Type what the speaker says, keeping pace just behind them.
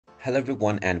Hello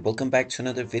everyone and welcome back to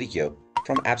another video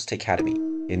from Apps Academy.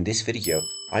 In this video,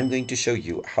 I'm going to show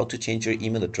you how to change your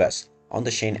email address on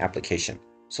the Shein application.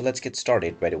 So let's get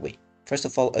started right away. First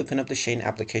of all, open up the Shein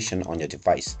application on your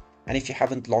device. And if you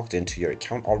haven't logged into your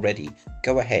account already,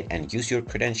 go ahead and use your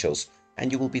credentials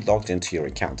and you will be logged into your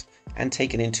account and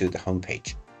taken into the home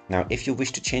page. Now, if you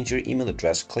wish to change your email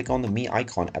address, click on the Me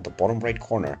icon at the bottom right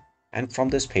corner. And from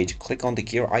this page, click on the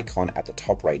gear icon at the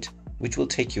top right, which will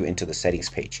take you into the settings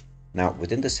page. Now,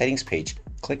 within the settings page,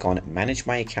 click on Manage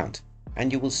My Account and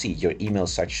you will see your email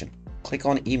section. Click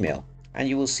on Email and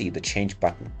you will see the Change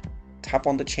button. Tap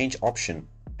on the Change option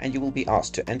and you will be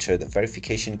asked to enter the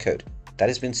verification code that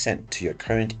has been sent to your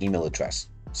current email address.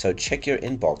 So check your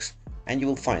inbox and you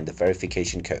will find the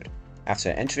verification code. After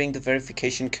entering the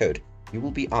verification code, you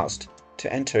will be asked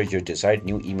to enter your desired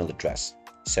new email address.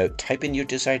 So type in your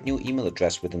desired new email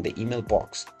address within the email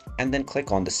box and then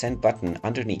click on the Send button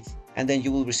underneath, and then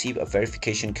you will receive a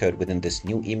verification code within this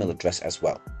new email address as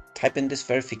well. Type in this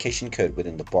verification code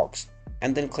within the box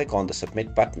and then click on the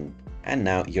Submit button, and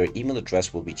now your email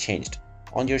address will be changed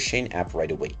on your Shein app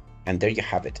right away. And there you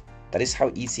have it. That is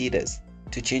how easy it is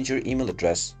to change your email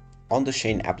address on the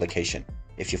Shein application.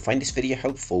 If you find this video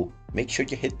helpful, make sure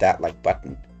you hit that like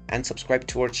button and subscribe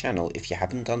to our channel if you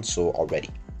haven't done so already.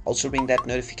 Also ring that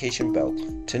notification bell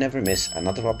to never miss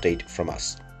another update from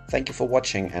us. Thank you for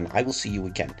watching and I will see you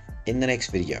again in the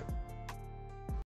next video.